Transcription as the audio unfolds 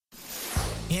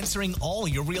answering all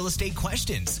your real estate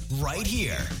questions right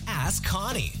here. Ask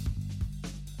Connie.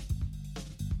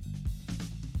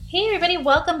 Hey everybody,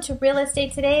 welcome to Real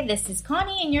Estate Today. This is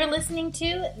Connie and you're listening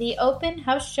to the Open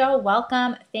House Show.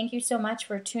 Welcome. Thank you so much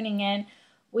for tuning in.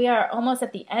 We are almost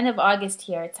at the end of August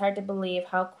here. It's hard to believe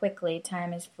how quickly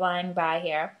time is flying by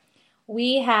here.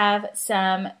 We have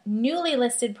some newly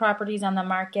listed properties on the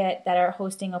market that are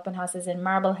hosting open houses in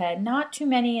Marblehead. Not too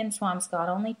many in Swampscott,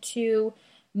 only 2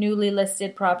 newly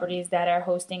listed properties that are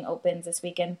hosting opens this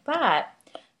weekend. But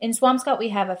in Swampscott, we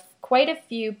have quite a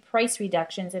few price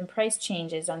reductions and price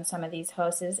changes on some of these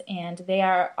houses, and they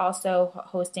are also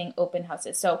hosting open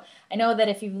houses. So I know that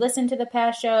if you've listened to the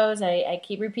past shows, I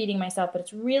keep repeating myself, but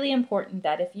it's really important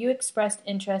that if you expressed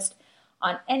interest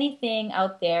on anything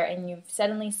out there and you've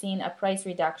suddenly seen a price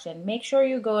reduction, make sure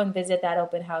you go and visit that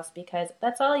open house, because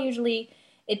that's all usually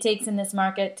it takes in this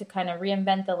market to kind of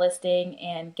reinvent the listing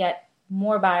and get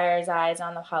more buyers' eyes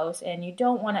on the house. And you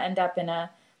don't want to end up in a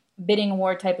bidding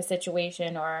war type of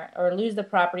situation or lose the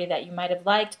property that you might have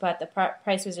liked, but the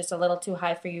price was just a little too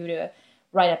high for you to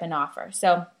write up an offer.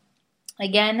 So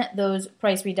again, those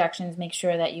price reductions, make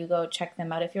sure that you go check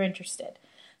them out if you're interested.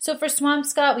 So for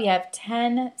Swampscott, we have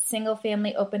 10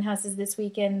 single-family open houses this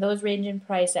weekend. Those range in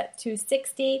price at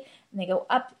 $260,000, and they go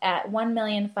up at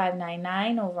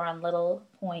 $1,599,000 over on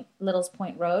Little's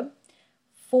Point Road.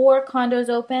 4 condos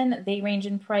open. They range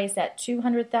in price at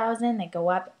 $200,000. They go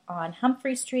up on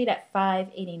Humphrey Street at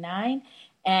 $589,000.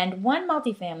 And 1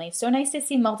 multifamily. So nice to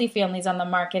see multifamilies on the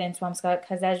market in Swampscott,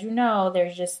 because as you know,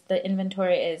 the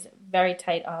inventory is very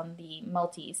tight on the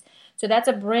multis. So that's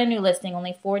a brand new listing,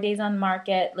 only 4 days on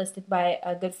market, listed by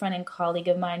a good friend and colleague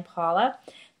of mine, Paula.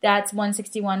 That's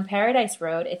 161 Paradise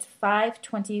Road. It's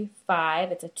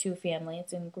 $525,000. It's a 2-family.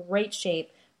 It's in great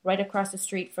shape, right across the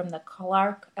street from the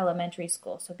Clark Elementary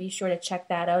School. So be sure to check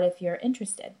that out if you're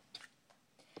interested.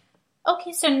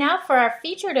 Okay, so now for our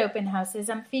featured open houses,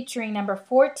 I'm featuring number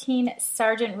 14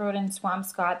 Sargent Road in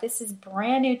Swampscott. This is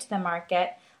brand new to the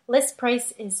market. List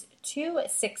price is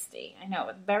 $260,000. I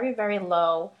know, very, very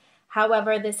low.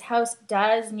 However, this house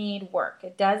does need work.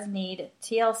 It does need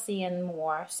TLC and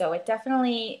more. So it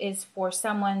definitely is for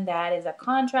someone that is a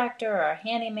contractor or a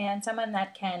handyman, someone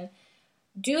that can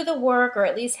do the work, or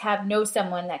at least know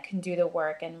someone that can do the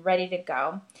work and ready to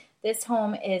go. This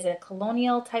home is a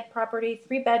colonial type property,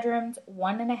 3 bedrooms,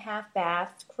 1.5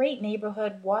 baths, great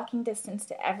neighborhood, walking distance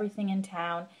to everything in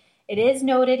town. It is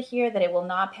noted here that it will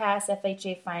not pass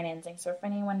FHA financing. So for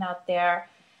anyone out there,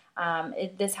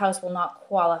 this house will not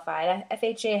qualify.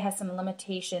 FHA has some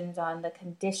limitations on the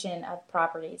condition of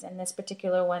properties, and this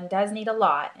particular one does need a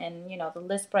lot. And the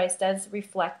list price does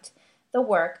reflect the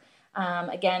work.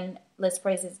 Again, list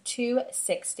price is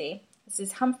 $260,000. This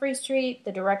is Humphrey Street,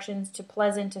 the directions to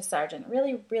Pleasant to Sargent.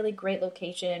 Really, really great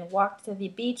location. Walk to the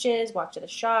beaches, walk to the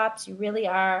shops. You really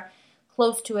are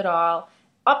close to it all.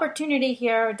 Opportunity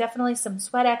here, definitely some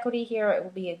sweat equity here. It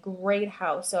will be a great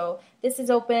house. So this is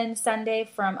open Sunday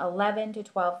from 11 to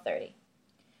 12:30.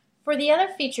 For the other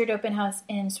featured open house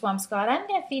in Swampscott, I'm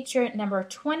going to feature number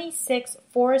 26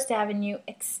 Forest Avenue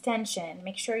Extension.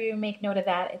 Make sure you make note of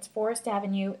that. It's Forest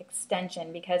Avenue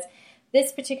Extension, because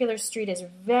this particular street is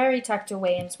very tucked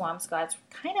away in Swampscott. It's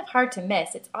kind of hard to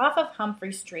miss. It's off of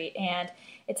Humphrey Street, and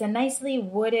it's a nicely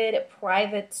wooded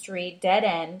private street, dead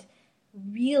end.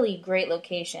 Really great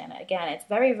location. Again, it's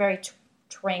very, very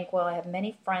tranquil. I have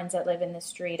many friends that live in this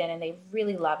street, and they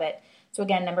really love it. So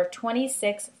again, number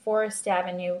 26 Forest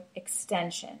Avenue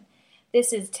Extension.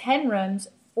 This is 10 rooms,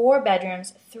 4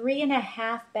 bedrooms,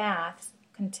 3.5 baths,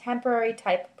 contemporary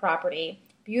type property,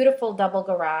 beautiful double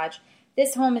garage.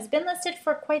 This home has been listed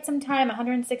for quite some time,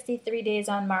 163 days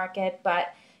on market,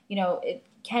 but it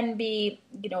can be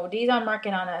days on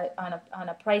market on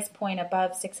a price point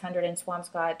above $600 in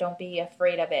Swampscott. Don't be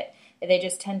afraid of it. They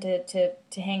just tend to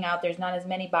hang out. There's not as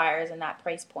many buyers in that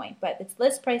price point, but its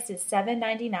list price is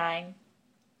 $799,000.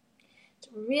 It's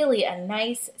really a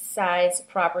nice size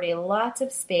property, lots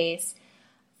of space.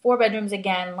 4 bedrooms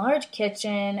again, large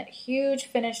kitchen, huge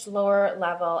finished lower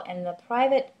level, and the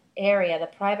private area, the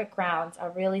private grounds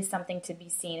are really something to be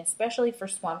seen, especially for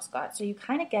Swampscott. So you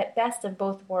kind of get best of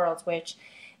both worlds, which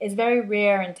is very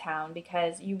rare in town,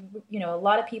 because a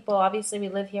lot of people, obviously we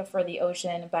live here for the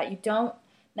ocean, but you don't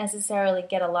necessarily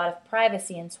get a lot of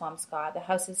privacy in Swampscott. The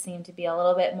houses seem to be a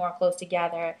little bit more close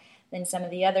together than some of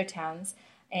the other towns,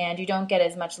 and you don't get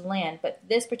as much land. But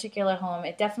this particular home,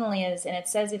 it definitely is, and it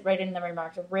says it right in the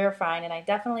remarks, a rare find, and I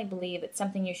definitely believe it's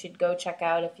something you should go check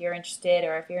out if you're interested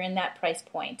or if you're in that price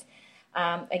point.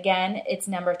 Again, it's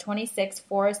number 26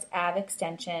 Forest Ave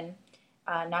Extension.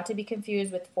 not to be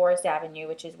confused with Forest Avenue,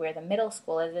 which is where the middle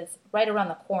school is. It's right around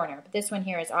the corner. But this one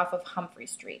here is off of Humphrey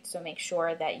Street. So make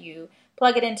sure that you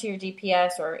plug it into your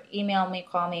GPS or email me,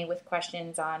 call me with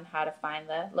questions on how to find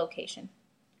the location.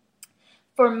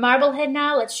 For Marblehead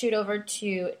now, let's shoot over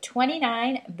to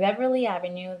 29 Beverly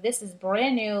Avenue. This is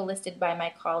brand new, listed by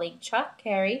my colleague Chuck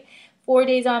Carey. 4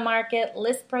 days on market.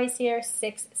 List price here,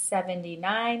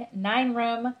 $679.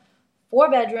 9-room,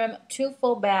 4-bedroom, 2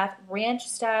 full bath, ranch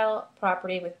style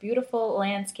property with beautiful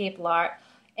landscape lot.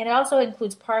 And it also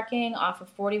includes parking off of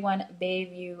 41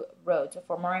 Bayview Road. So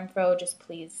for more info, just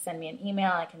please send me an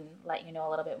email. I can let you know a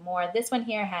little bit more. This one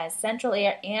here has central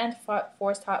air and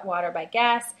forced hot water by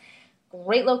gas.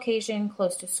 Great location,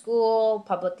 close to school,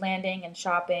 public landing, and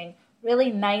shopping. Really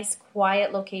nice,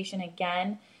 quiet location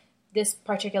again. This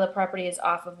particular property is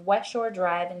off of West Shore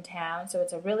Drive in town, so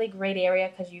it's a really great area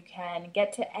because you can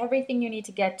get to everything you need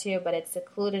to get to, but it's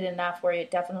secluded enough where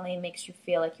it definitely makes you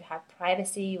feel like you have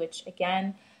privacy, which,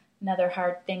 again, another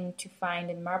hard thing to find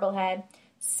in Marblehead.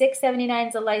 $679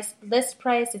 is the list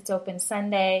price. It's open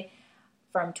Sunday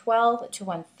from 12 to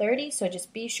 1:30, so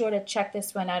just be sure to check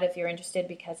this one out if you're interested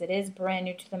because it is brand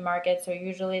new to the market, so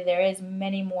usually there is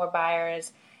many more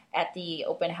buyers at the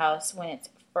open house when it's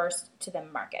first to the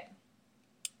market.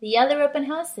 The other open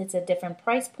house, it's a different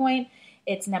price point.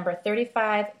 It's number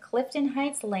 35 Clifton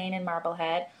Heights Lane in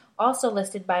Marblehead, also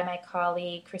listed by my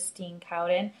colleague Christine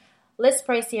Cowden. List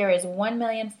price here is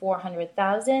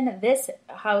 $1,400,000. This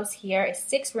house here is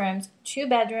 6 rooms, 2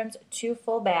 bedrooms, 2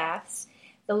 full baths.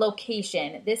 The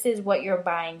location, this is what you're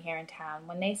buying here in town.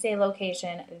 When they say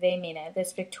location, they mean it.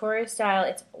 This Victoria style,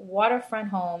 it's waterfront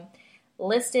home,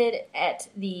 listed at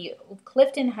the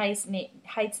Clifton Heights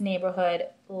neighborhood.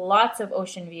 Lots of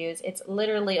ocean views. It's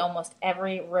literally almost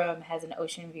every room has an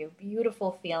ocean view.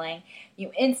 Beautiful feeling.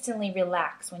 You instantly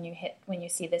relax when you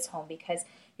see this home because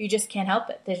you just can't help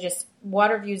it. There's just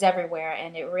water views everywhere,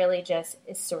 and it really just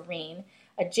is serene.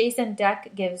 Adjacent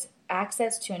deck gives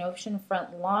access to an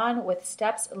oceanfront lawn with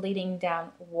steps leading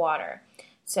down water.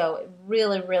 So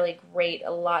really, really great.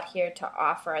 A lot here to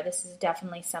offer. This is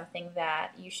definitely something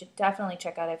that you should definitely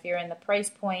check out if you're in the price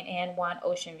point and want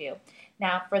ocean view.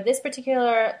 Now, for this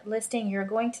particular listing, you're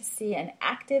going to see an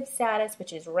active status,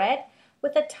 which is red,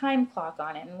 with a time clock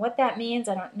on it. And what that means,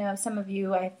 I don't know, some of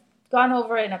you, I've gone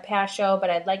over it in a past show, but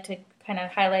I'd like to kind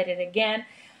of highlight it again.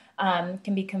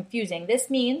 Can be confusing.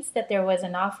 This means that there was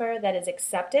an offer that is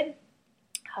accepted.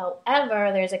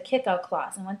 However, there's a kickout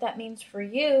clause. And what that means for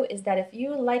you is that if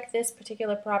you like this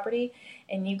particular property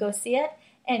and you go see it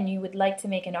and you would like to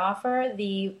make an offer,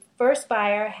 the first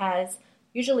buyer has,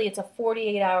 usually it's a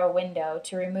 48-hour window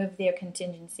to remove their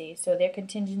contingency. So their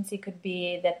contingency could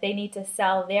be that they need to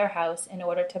sell their house in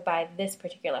order to buy this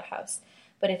particular house.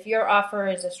 But if your offer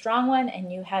is a strong one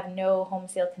and you have no home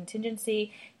sale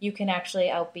contingency, you can actually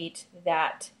outbeat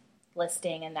that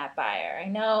listing and that buyer. I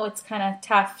know it's kind of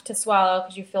tough to swallow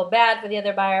because you feel bad for the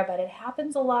other buyer, but it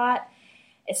happens a lot,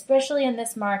 especially in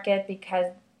this market because,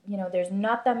 there's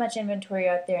not that much inventory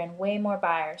out there and way more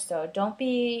buyers. So don't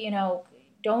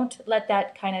let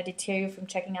that kind of deter you from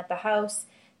checking out the house.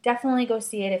 Definitely go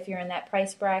see it if you're in that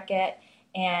price bracket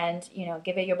and,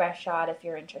 give it your best shot if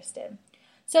you're interested.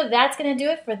 So that's going to do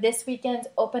it for this weekend's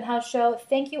open house show.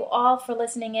 Thank you all for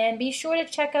listening in. Be sure to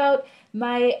check out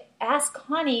my Ask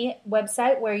Connie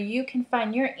website where you can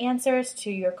find your answers to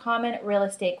your common real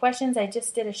estate questions. I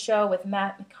just did a show with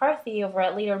Matt McCarthy over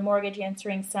at Leader Mortgage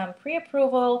answering some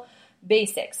pre-approval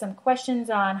basics, some questions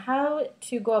on how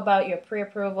to go about your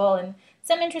pre-approval and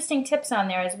some interesting tips on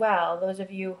there as well. Those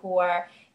of you who are